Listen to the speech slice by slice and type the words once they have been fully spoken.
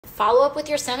follow up with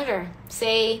your senator.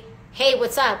 Say, hey,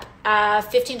 what's up?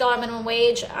 $15 minimum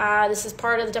wage. This is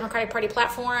part of the Democratic Party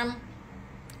platform.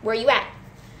 Where are you at?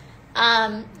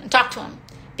 Talk to him.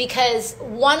 Because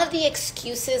one of the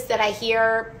excuses that I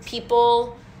hear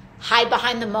people hide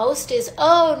behind the most is,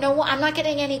 oh, no, I'm not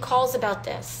getting any calls about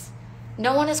this.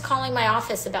 No one is calling my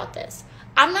office about this.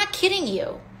 I'm not kidding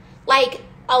you. Like,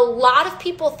 a lot of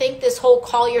people think this whole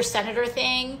call your senator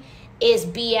thing is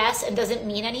BS and doesn't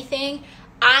mean anything.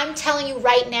 I'm telling you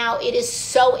right now, it is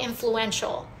so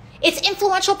influential. It's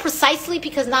influential precisely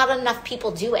because not enough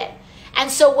people do it. And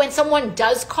so when someone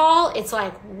does call, it's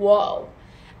like, whoa.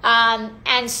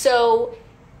 And so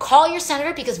call your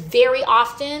senator, because very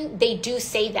often they do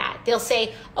say that. They'll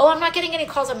say, oh, I'm not getting any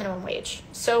calls on minimum wage,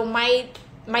 so my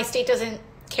state doesn't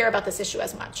care about this issue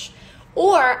as much.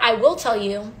 Or I will tell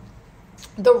you,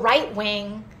 the right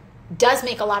wing does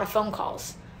make a lot of phone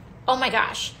calls. Oh my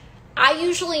gosh. I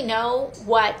usually know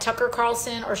what Tucker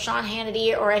Carlson or Sean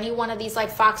Hannity or any one of these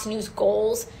like Fox News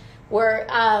goals were.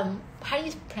 How do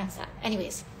you pronounce that?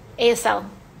 Anyways, ASL.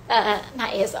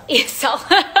 Not ASL, ESL.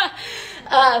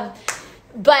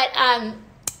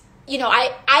 You know,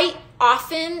 I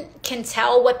often can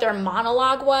tell what their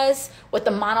monologue was,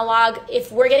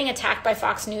 if we're getting attacked by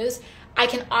Fox News, I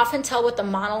can often tell what the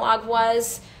monologue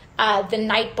was the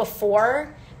night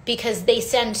before, because they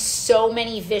send so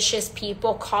many vicious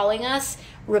people calling us,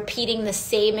 repeating the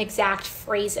same exact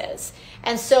phrases.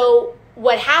 And so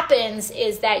what happens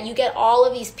is that you get all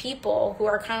of these people who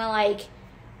are kind of like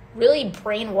really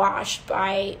brainwashed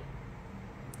by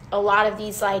a lot of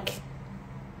these like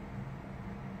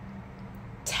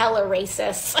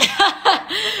tele-racists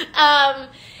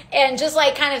and just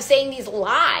like kind of saying these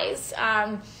lies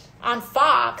on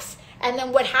Fox. And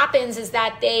then what happens is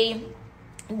that they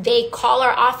call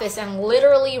our office and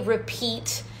literally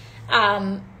repeat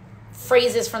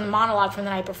phrases from the monologue from the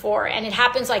night before. And it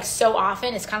happens like so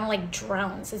often, it's kind of like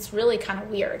drones. It's really kind of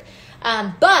weird.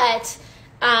 But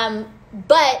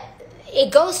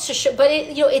it goes to show, but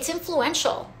it, you know, it's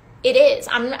influential. It is.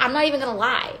 I'm not even going to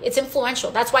lie. It's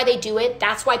influential. That's why they do it.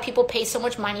 That's why people pay so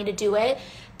much money to do it.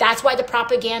 That's why the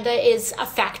propaganda is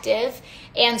effective.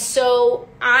 And so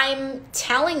I'm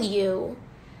telling you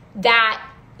that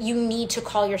you need to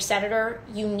call your senator.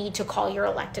 You need to call your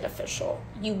elected official.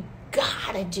 You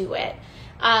gotta do it,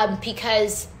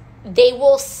 because they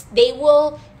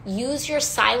will use your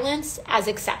silence as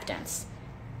acceptance.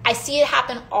 I see it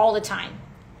happen all the time.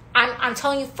 I'm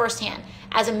telling you firsthand.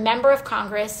 As a member of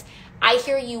Congress, I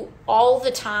hear you all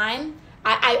the time.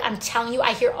 I'm telling you,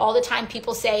 I hear all the time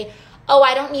people say, oh,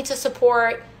 I don't need to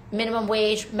support minimum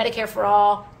wage, Medicare for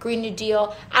all, Green New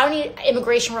Deal. I don't need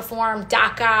immigration reform,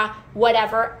 DACA,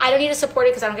 whatever. I don't need to support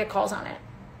it because I don't get calls on it.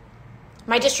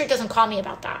 My district doesn't call me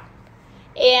about that.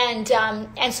 And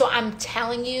so I'm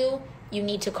telling you, you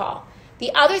need to call.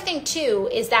 The other thing too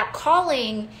is that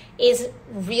calling is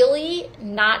really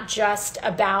not just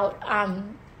about,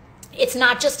 it's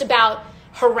not just about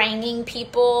haranguing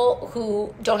people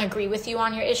who don't agree with you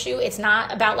on your issue. It's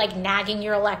not about like nagging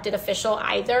your elected official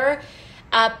either.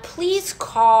 Please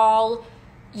call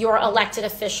your elected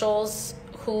officials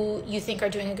who you think are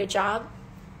doing a good job.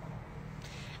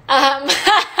 No,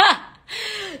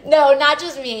 not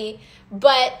just me,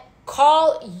 but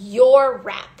call your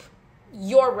rep.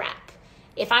 Your rep.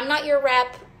 If I'm not your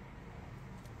rep,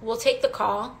 we'll take the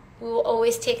call. We will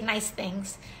always take nice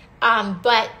things.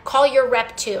 But call your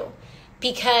rep too,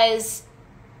 because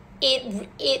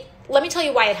it let me tell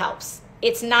you why it helps.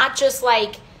 It's not just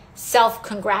like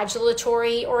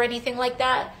self-congratulatory or anything like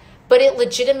that, but it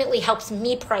legitimately helps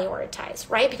me prioritize,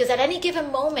 right? Because at any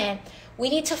given moment, we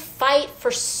need to fight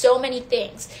for so many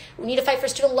things. We need to fight for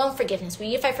student loan forgiveness. We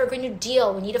need to fight for a Green New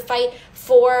Deal. We need to fight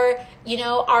for, you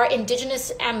know, our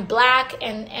indigenous and Black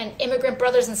and immigrant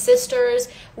brothers and sisters.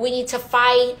 We need to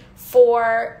fight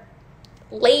for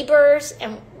laborers.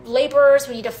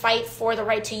 We need to fight for the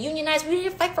right to unionize. We need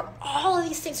to fight for all of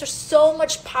these things. There's so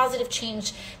much positive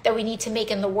change that we need to make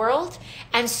in the world.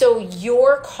 And so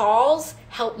your calls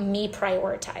help me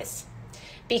prioritize,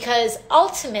 because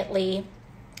ultimately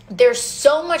there's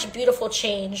so much beautiful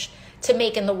change to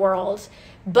make in the world.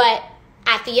 But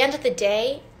at the end of the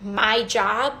day, my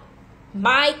job,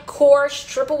 my core,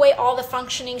 strip away all the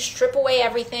functioning, strip away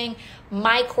everything.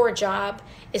 My core job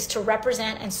is to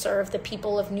represent and serve the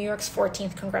people of New York's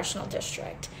 14th Congressional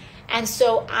District. And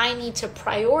so I need to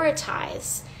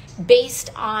prioritize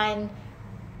based on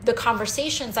the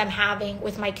conversations I'm having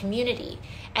with my community.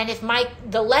 And if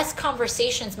the less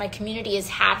conversations my community is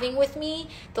having with me,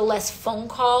 the less phone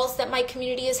calls that my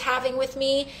community is having with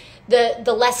me,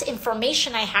 the less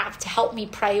information I have to help me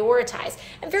prioritize.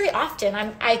 And very often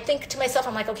I think to myself,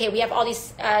 I'm like, okay, we have all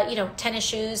these 10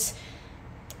 issues.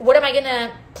 What am I going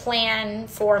to plan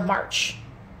for March?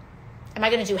 Am I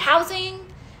going to do housing?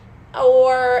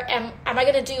 Or am I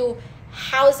going to do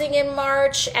housing in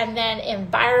March and then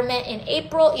environment in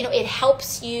April? It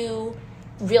helps you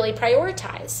really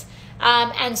prioritize.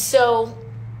 And so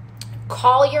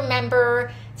call your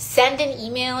member, send an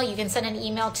email. You can send an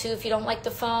email too if you don't like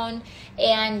the phone.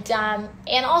 And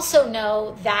also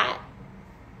know that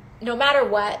no matter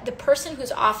what, the person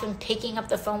who's often picking up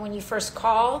the phone when you first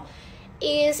call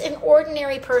is an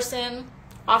ordinary person.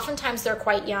 Oftentimes they're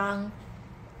quite young.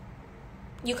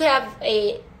 You could have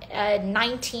a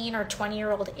 19 or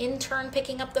 20-year-old intern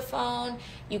picking up the phone.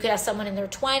 You could have someone in their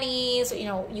 20s.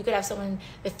 You could have someone in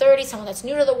their 30s, someone that's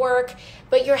new to the work.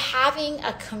 But you're having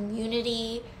a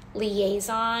community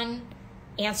liaison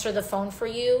answer the phone for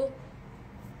you.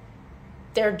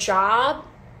 Their job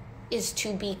is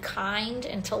to be kind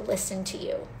and to listen to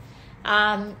you.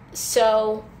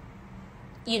 So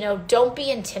don't be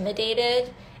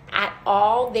intimidated at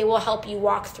all. They will help you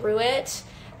walk through it.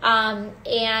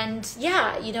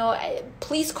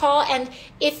 Please call. And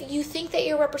if you think that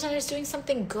your representative is doing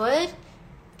something good,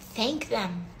 thank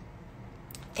them.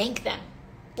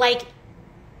 Like,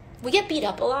 we get beat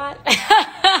up a lot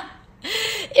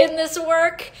in this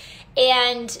work,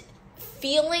 and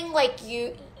feeling like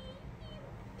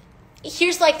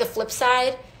here's like the flip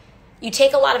side. You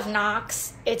take a lot of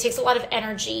knocks. It takes a lot of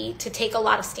energy to take a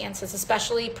lot of stances,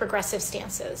 especially progressive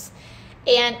stances.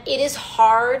 And it is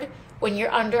hard when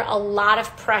you're under a lot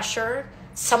of pressure,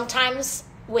 sometimes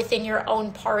within your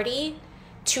own party,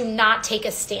 to not take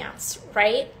a stance,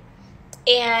 right?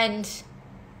 And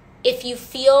if you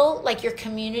feel like your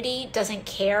community doesn't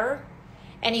care,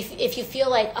 and if you feel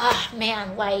like,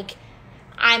 like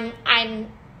I'm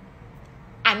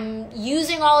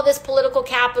using all of this political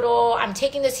capital, I'm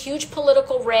taking this huge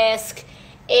political risk,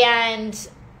 and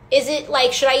is it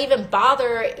like, should I even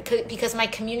bother because my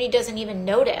community doesn't even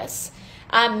notice?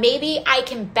 Maybe I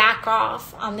can back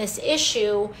off on this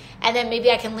issue, and then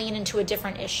maybe I can lean into a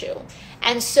different issue.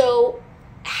 And so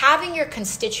having your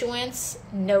constituents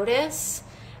notice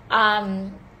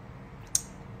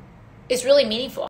is really meaningful.